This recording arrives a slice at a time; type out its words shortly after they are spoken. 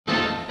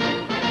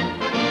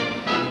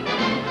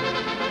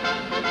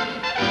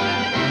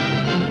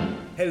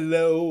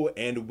Hello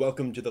and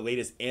welcome to the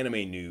latest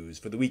anime news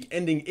for the week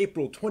ending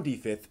April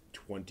 25th,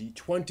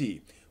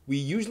 2020. We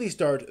usually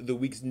start the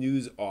week's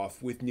news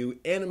off with new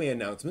anime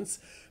announcements,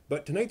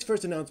 but tonight's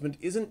first announcement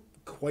isn't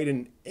quite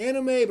an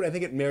anime, but I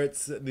think it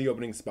merits the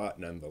opening spot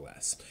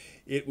nonetheless.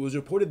 It was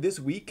reported this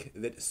week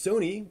that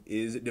Sony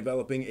is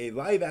developing a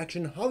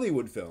live-action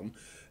Hollywood film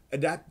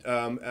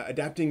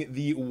adapting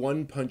the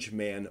One Punch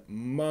Man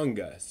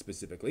manga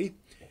specifically.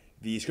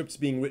 The script's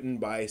being written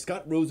by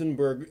Scott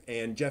Rosenberg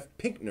and Jeff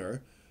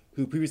Pinkner,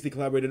 who previously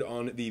collaborated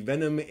on the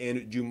Venom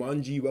and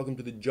Jumanji Welcome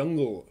to the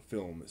Jungle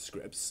film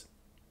scripts.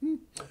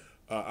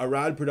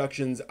 Arad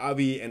Productions'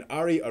 Avi and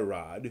Ari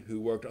Arad, who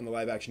worked on the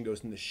live-action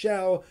Ghost in the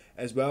Shell,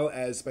 as well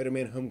as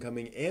Spider-Man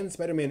Homecoming and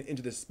Spider-Man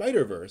Into the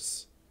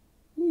Spider-Verse,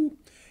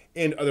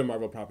 and other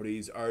Marvel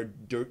properties, are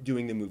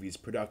doing the movie's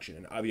production.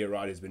 And Avi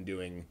Arad has been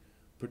doing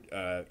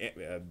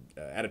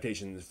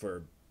adaptations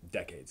for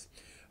decades.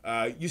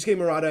 Yusuke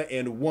Murata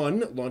and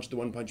One launched the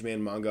One Punch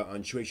Man manga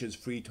on Shueisha's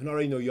free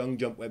Tonari no Young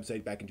Jump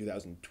website back in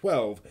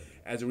 2012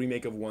 as a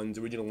remake of One's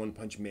original One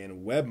Punch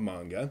Man web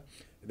manga.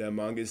 The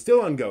manga is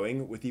still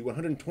ongoing, with the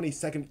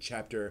 122nd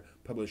chapter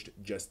published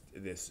just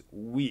this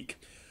week.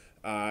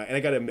 And I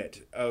gotta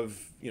admit,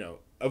 of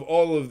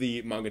all of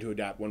the manga to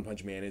adapt, One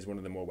Punch Man is one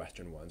of the more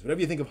Western ones.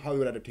 Whatever you think of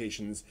Hollywood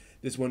adaptations,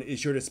 this one is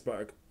sure to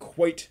spark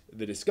quite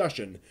the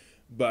discussion,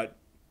 but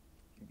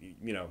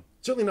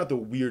certainly not the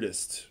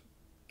weirdest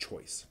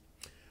choice.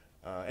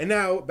 And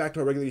now, back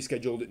to our regularly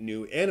scheduled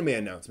new anime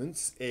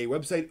announcements. A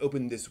website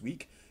opened this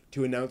week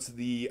to announce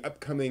the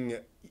upcoming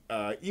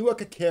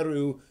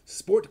Iwakakeru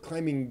Sport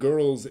Climbing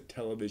Girls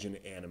television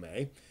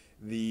anime.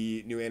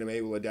 The new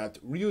anime will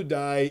adapt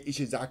Ryudai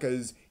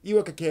Ishizaka's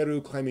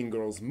Iwakakeru Climbing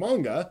Girls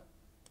manga,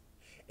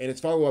 and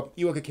its follow-up,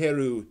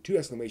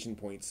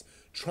 Iwakakeru, !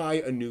 Try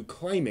a New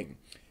Climbing.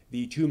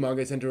 The two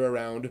manga center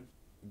around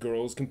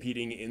girls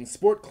competing in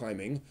sport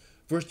climbing.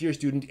 First-year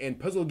student and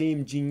puzzle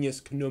game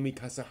genius Konomi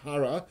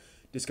Kasahara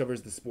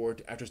discovers the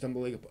sport after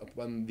stumbling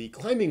upon the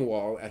climbing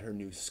wall at her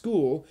new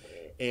school,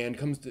 and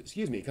comes to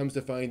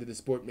find that the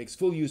sport makes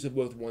full use of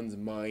both one's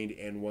mind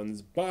and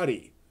one's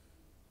body.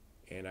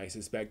 And I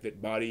suspect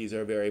that bodies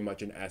are very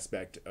much an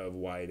aspect of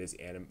why this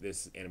anime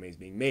is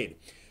being made.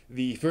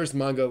 The first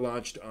manga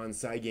launched on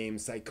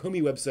Cygame's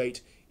Saikomi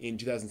website in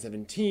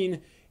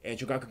 2017, and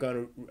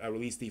Shogakukan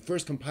released the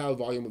first compiled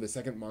volume of the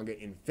second manga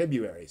in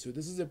February, so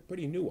this is a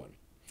pretty new one.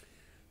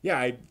 Yeah,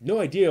 I have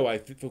no idea why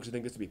folks would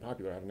think this would be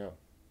popular. I don't know.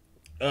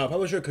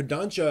 Publisher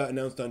Kodansha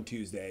announced on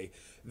Tuesday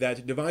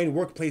that Divine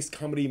Workplace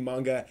comedy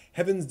manga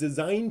Heaven's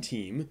Design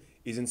Team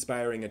is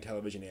inspiring a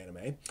television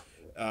anime.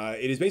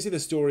 It is basically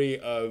the story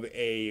of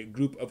a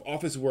group of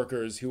office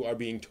workers who are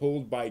being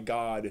told by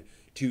God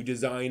to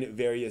design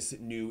various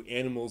new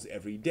animals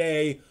every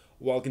day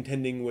while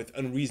contending with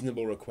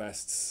unreasonable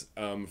requests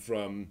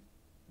from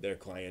their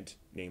client,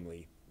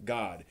 namely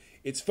God.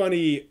 It's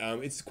funny,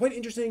 it's quite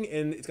interesting,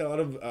 and it's got a lot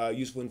of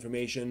useful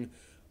information,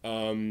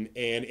 and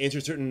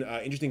answers certain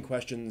interesting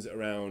questions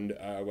around,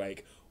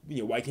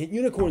 why can't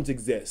unicorns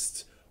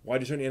exist? Why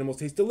do certain animals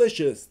taste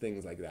delicious?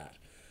 Things like that.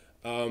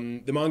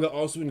 The manga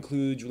also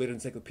includes related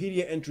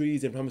encyclopedia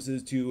entries and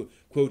promises to,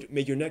 quote,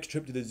 make your next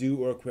trip to the zoo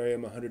or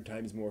aquarium 100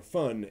 times more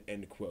fun,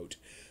 end quote.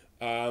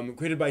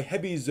 Created by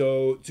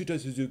Hebizo, Tsuta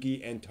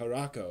Suzuki, and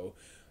Tarako,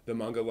 the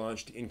manga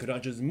launched in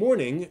Kodansha's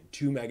Morning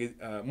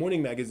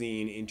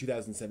magazine in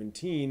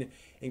 2017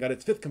 and got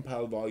its fifth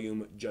compiled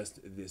volume just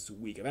this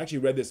week. I've actually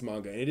read this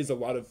manga, and it is a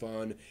lot of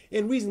fun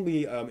and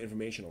reasonably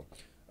informational.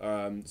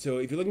 So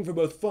if you're looking for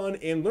both fun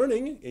and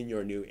learning in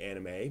your new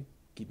anime,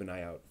 keep an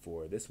eye out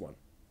for this one.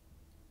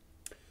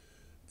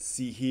 Let's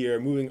see here,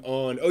 moving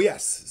on. Oh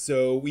yes,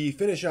 so we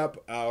finish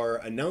up our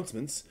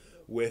announcements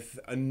with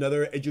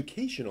another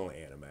educational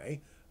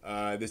anime.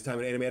 This time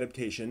an anime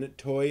adaptation.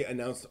 Toei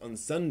announced on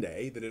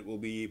Sunday that it will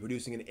be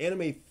producing an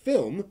anime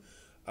film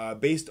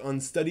based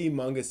on study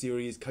manga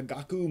series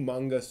Kagaku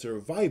Manga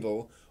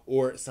Survival,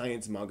 or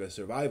Science Manga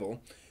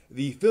Survival.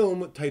 The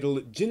film,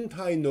 titled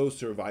Jintai no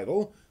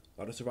Survival,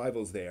 a lot of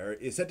survivals there,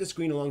 is set to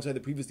screen alongside the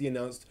previously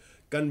announced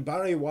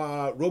Ganbare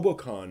wa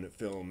Robocon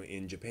film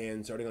in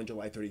Japan starting on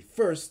July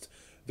 31st,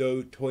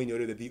 though Toei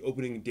noted that the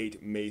opening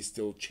date may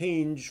still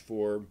change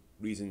for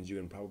reasons you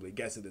can probably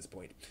guess at this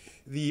point.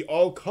 The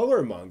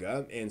all-color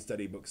manga and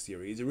study book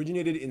series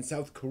originated in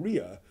South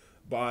Korea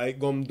by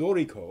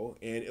Gomdoriko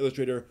and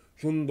illustrator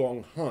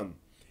Hyundong Han.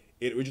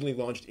 It originally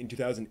launched in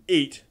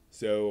 2008,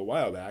 so a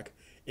while back,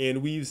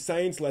 and weaves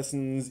science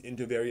lessons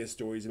into various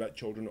stories about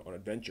children on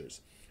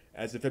adventures.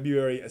 As of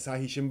February,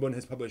 Asahi Shimbun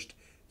has published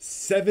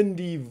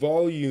 70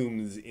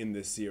 volumes in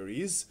this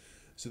series,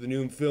 so the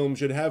new film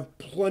should have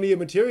plenty of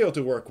material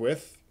to work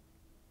with.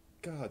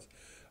 God.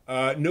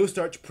 No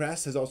Starch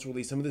Press has also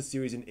released some of the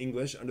series in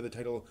English under the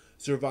title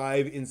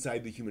Survive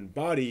Inside the Human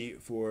Body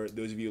for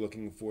those of you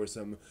looking for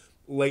some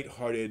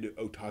light-hearted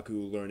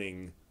otaku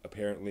learning,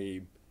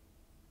 apparently,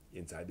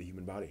 inside the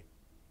human body.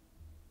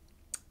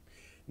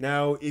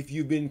 Now, if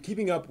you've been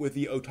keeping up with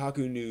the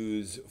otaku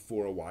news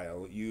for a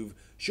while, you've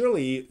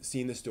surely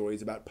seen the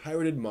stories about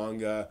pirated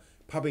manga,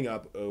 popping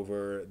up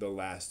over the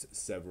last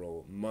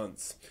several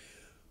months.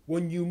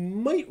 One you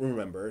might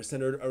remember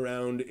centered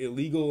around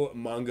illegal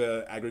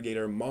manga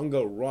aggregator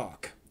Manga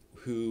Rock,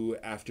 who,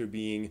 after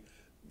being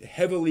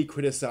heavily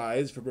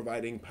criticized for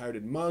providing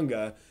pirated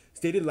manga,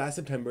 stated last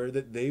September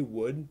that they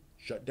would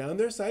shut down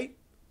their site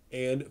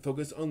and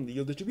focus on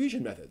legal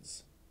distribution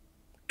methods.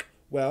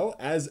 Well,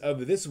 as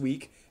of this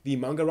week, the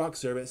Manga Rock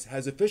service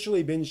has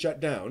officially been shut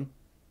down.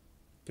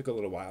 Took a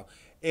little while.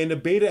 And a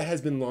beta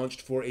has been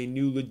launched for a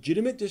new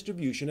legitimate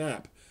distribution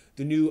app.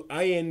 The new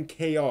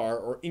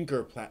INKR, or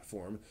Inker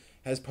platform,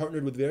 has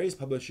partnered with various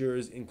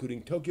publishers,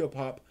 including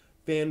Tokyopop,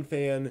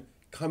 FanFan,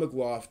 Comic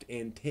Loft,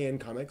 and Tan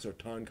Comics, or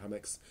Ton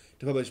Comics,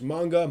 to publish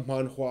manga,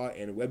 manhwa,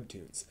 and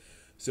webtoons.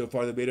 So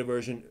far, the beta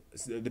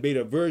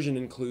version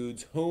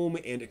includes home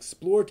and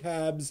explore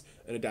tabs,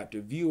 an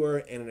adaptive viewer,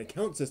 and an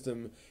account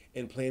system,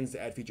 and plans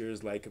to add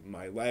features like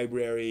My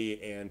Library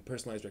and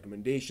personalized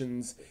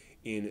recommendations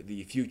in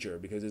the future.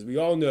 Because as we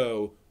all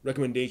know,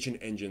 recommendation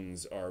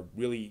engines are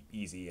really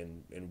easy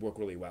and work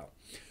really well.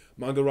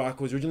 Manga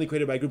Rock was originally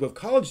created by a group of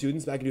college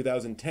students back in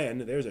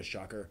 2010, there's a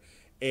shocker,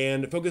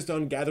 and focused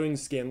on gathering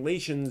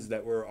scanlations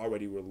that were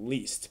already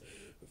released.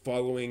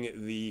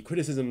 Following the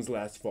criticisms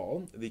last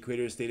fall, the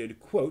creators stated,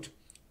 quote,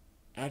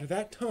 "At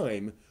that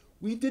time,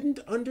 we didn't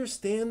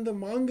understand the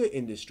manga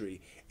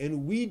industry,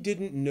 and we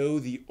didn't know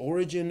the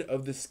origin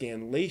of the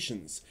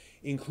scanlations,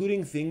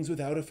 including things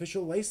without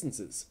official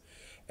licenses.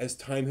 As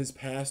time has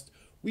passed,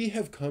 we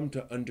have come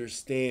to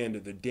understand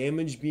the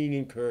damage being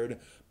incurred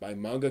by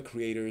manga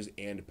creators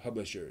and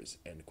publishers,"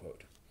 end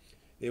quote.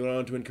 They went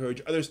on to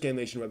encourage other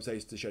scanlation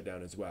websites to shut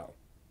down as well.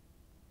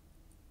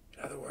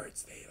 In other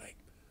words, they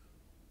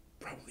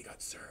probably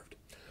got served.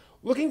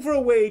 Looking for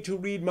a way to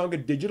read manga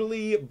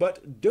digitally,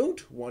 but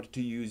don't want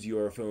to use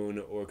your phone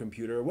or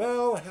computer?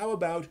 Well, how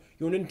about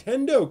your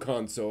Nintendo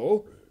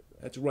console?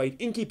 That's right,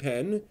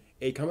 InkyPen,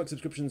 a comic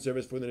subscription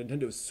service for the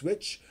Nintendo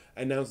Switch,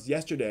 announced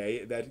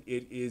yesterday that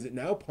it is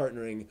now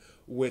partnering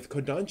with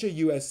Kodansha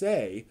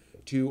USA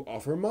to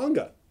offer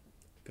manga.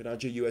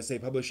 Kodansha USA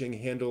Publishing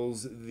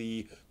handles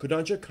the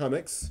Kodansha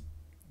Comics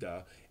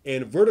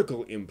and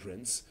Vertical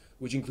imprints,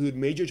 which include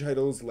major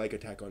titles like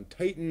Attack on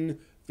Titan,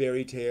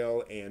 Fairy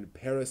Tail, and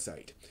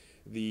Parasite.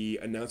 The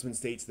announcement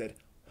states that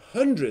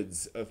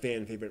hundreds of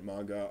fan-favorite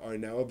manga are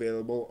now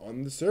available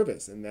on the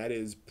service, and that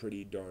is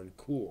pretty darn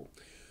cool.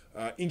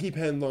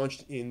 InkyPen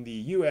launched in the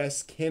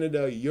US,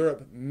 Canada,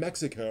 Europe,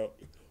 Mexico,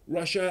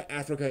 Russia,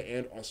 Africa,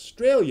 and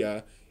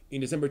Australia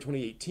in December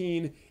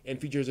 2018,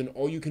 and features an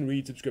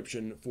all-you-can-read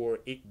subscription for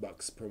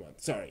 $8 per month.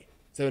 Sorry,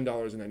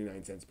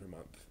 $7.99 per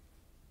month.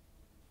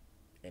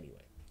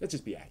 Anyway, let's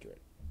just be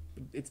accurate.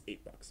 It's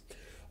 $8.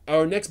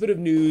 Our next bit of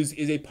news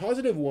is a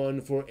positive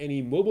one for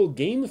any mobile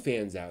game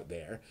fans out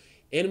there.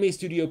 Anime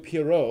studio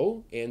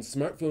Pierrot and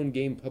smartphone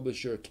game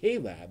publisher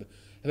K-Lab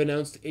have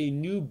announced a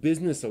new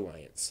business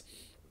alliance.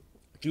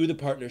 Through the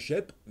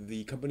partnership,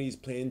 the companies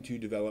plan to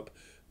develop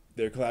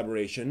their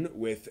collaboration,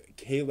 with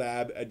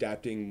K-Lab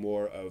adapting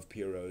more of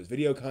Pierrot's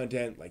video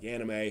content, like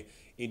anime,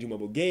 into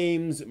mobile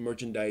games,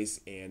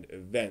 merchandise, and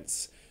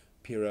events.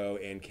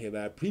 Pierrot and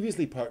K-Lab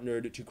previously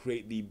partnered to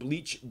create the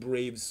Bleach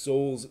Brave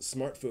Souls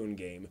smartphone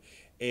game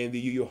and the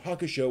Yu Yu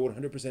Hakusho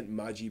 100%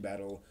 Magi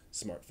Battle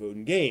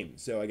smartphone game.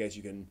 So I guess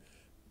you can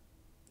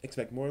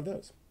expect more of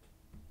those.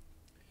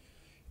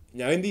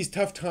 Now, in these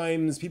tough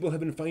times, people have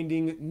been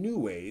finding new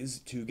ways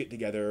to get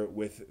together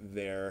with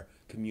their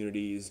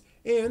communities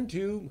and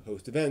to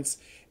host events,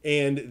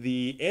 and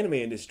the anime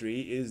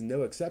industry is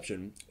no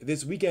exception.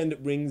 This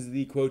weekend brings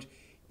the, quote,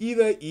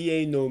 Iwa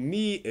Ie no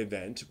Mi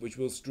event, which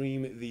will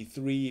stream the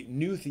 3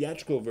 new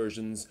theatrical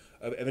versions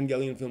of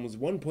Evangelion films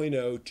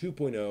 1.0,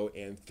 2.0,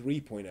 and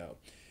 3.0.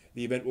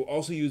 The event will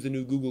also use the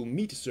new Google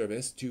Meet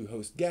service to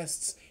host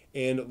guests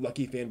and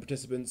lucky fan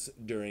participants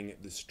during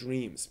the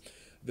streams.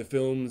 The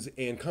films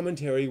and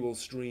commentary will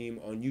stream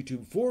on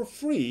YouTube for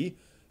free.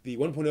 The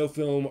 1.0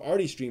 film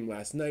already streamed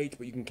last night,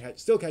 but you can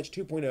still catch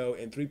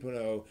 2.0 and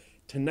 3.0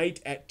 tonight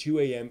at 2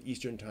 a.m.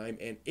 Eastern Time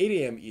and 8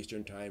 a.m.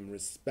 Eastern Time,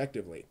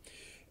 respectively.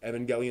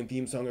 Evangelion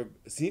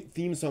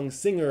theme song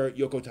singer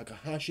Yoko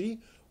Takahashi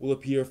will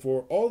appear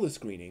for all the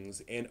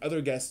screenings, and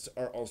other guests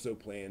are also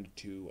planned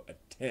to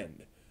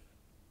attend.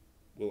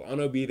 Will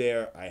Ano be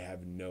there? I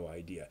have no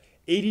idea.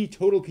 80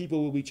 total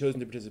people will be chosen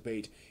to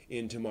participate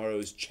in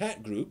tomorrow's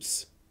chat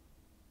groups.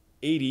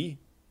 80.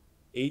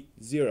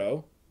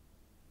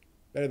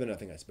 Better than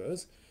nothing, I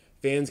suppose.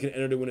 Fans can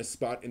enter to win a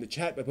spot in the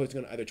chat by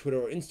posting on either Twitter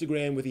or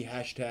Instagram with the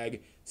hashtag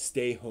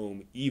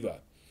StayHomeEva.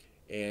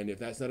 And if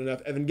that's not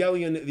enough,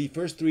 Evangelion, the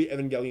first 3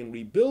 Evangelion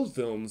Rebuild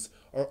films,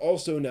 are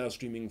also now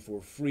streaming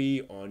for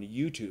free on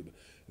YouTube.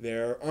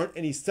 There aren't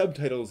any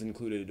subtitles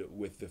included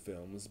with the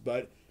films,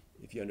 but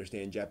if you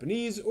understand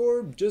Japanese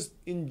or just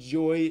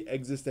enjoy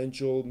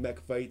existential mech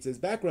fights as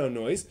background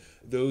noise,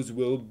 those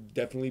will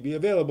definitely be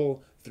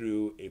available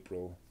through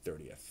April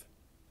 30th.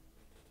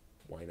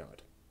 Why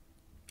not?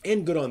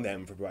 And good on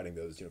them for providing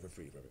those, for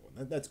free for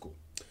everyone. That's cool.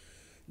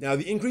 Now,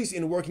 the increase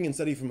in working and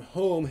study from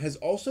home has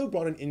also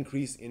brought an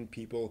increase in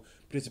people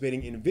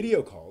participating in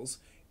video calls,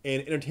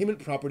 and entertainment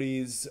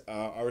properties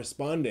are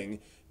responding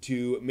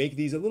to make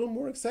these a little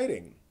more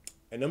exciting.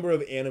 A number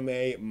of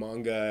anime,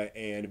 manga,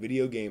 and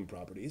video game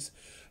properties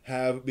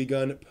have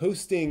begun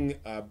posting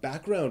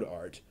background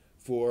art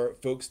for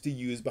folks to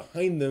use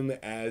behind them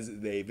as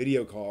they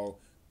video call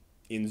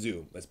in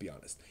Zoom, let's be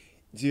honest.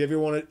 So if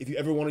you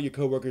ever wanted your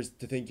coworkers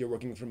to think you're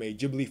working from a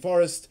Ghibli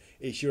forest,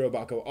 a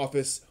Shirobako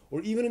office,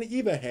 or even an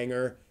Eva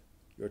hangar,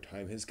 your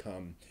time has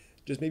come.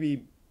 Just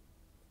maybe,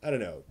 I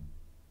don't know,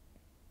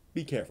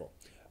 be careful.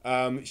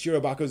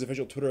 Shirobako's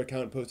official Twitter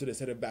account posted a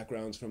set of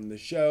backgrounds from the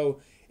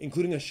show,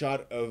 including a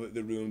shot of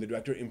the room the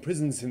director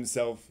imprisons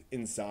himself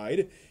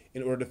inside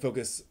in order to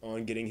focus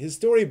on getting his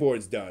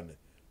storyboards done.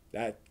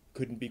 That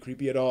couldn't be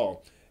creepy at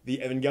all. The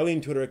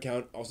Evangelion Twitter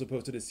account also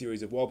posted a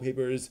series of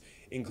wallpapers,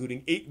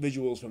 including 8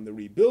 visuals from the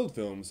Rebuild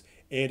films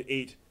and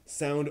 8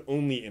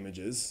 sound-only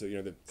images, so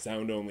the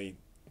sound-only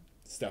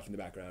stuff in the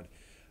background.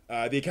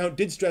 The account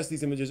did stress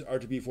these images are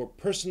to be for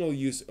personal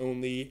use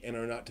only and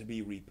are not to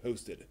be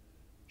reposted.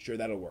 Sure,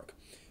 that'll work.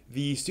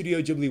 The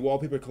Studio Ghibli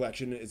wallpaper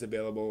collection is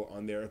available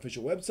on their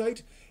official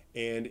website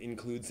and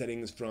includes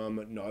settings from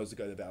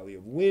Nausicaa, the Valley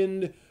of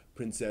Wind,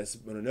 Princess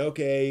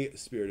Mononoke,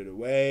 Spirited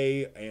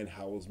Away, and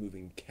Howl's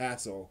Moving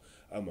Castle,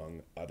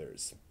 among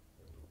others.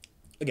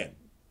 Again,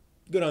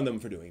 good on them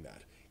for doing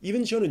that.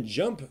 Even Shonen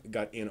Jump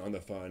got in on the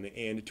fun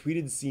and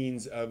tweeted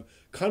scenes of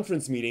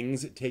conference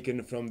meetings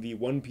taken from the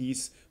One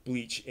Piece,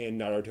 Bleach, and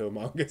Naruto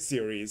manga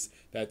series.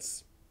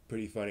 That's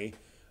pretty funny.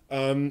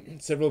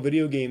 Several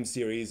video game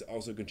series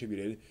also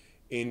contributed,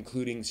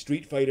 including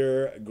Street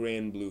Fighter,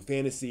 Grand Blue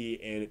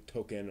Fantasy, and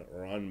Touken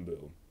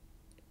Ranbu.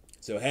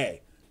 So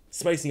hey,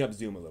 spicing up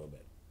Zoom a little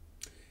bit.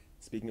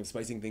 Speaking of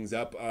spicing things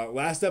up,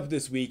 last up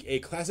this week, a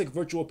classic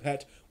virtual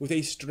pet with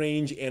a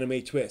strange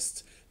anime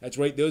twist. That's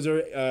right, those are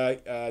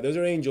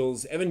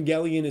angels.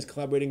 Evangelion is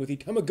collaborating with the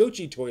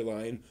Tamagotchi toy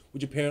line,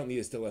 which apparently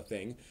is still a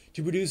thing,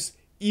 to produce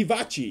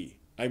Ivachi.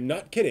 I'm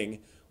not kidding,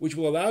 which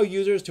will allow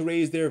users to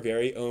raise their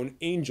very own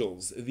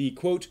angels. The,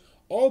 quote,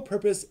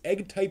 all-purpose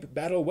egg-type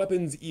battle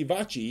weapons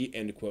Ivachi,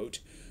 end quote,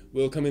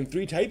 will come in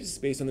 3 types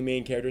based on the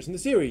main characters in the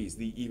series: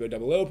 the EVA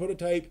 00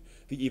 prototype,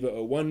 the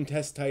EVA 01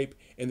 test type,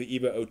 and the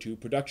EVA 02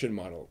 production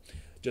model.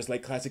 Just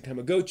like classic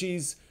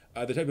Tamagotchis,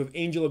 the type of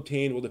angel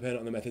obtained will depend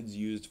on the methods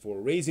used for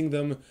raising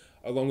them.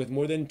 Along with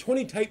more than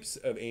 20 types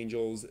of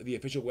angels, the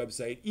official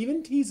website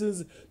even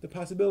teases the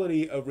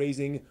possibility of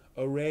raising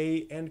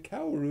Arei and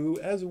Kaoru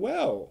as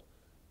well.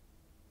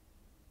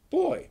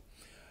 Boy.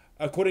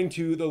 According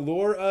to the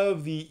lore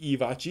of the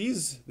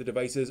Ivachis, the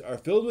devices are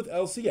filled with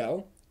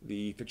LCL,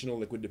 the fictional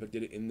liquid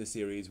depicted in the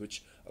series,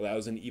 which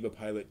allows an EVA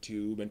pilot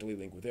to mentally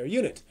link with their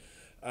unit.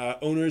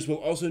 Owners will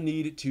also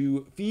need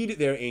to feed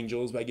their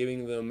angels by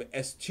giving them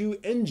S2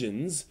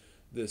 engines,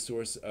 the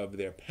source of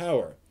their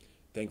power.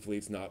 Thankfully,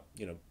 it's not,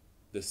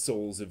 the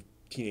souls of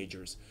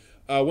teenagers.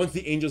 Once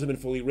the angels have been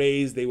fully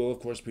raised, they will, of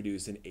course,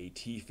 produce an AT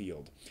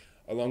field.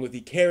 Along with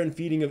the care and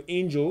feeding of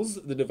angels,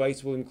 the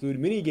device will include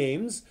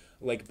mini-games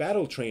like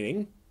battle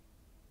training.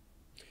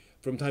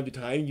 From time to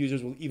time,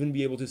 users will even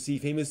be able to see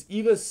famous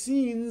EVA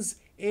scenes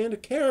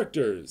and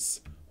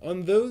characters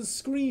on those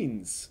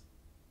screens.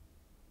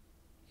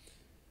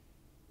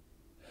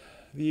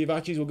 The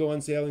Ivachis will go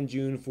on sale in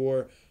June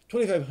for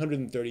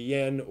 2,530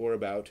 yen, or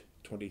about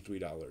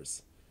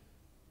 $23.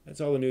 That's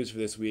all the news for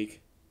this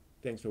week.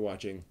 Thanks for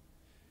watching.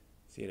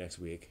 See you next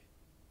week.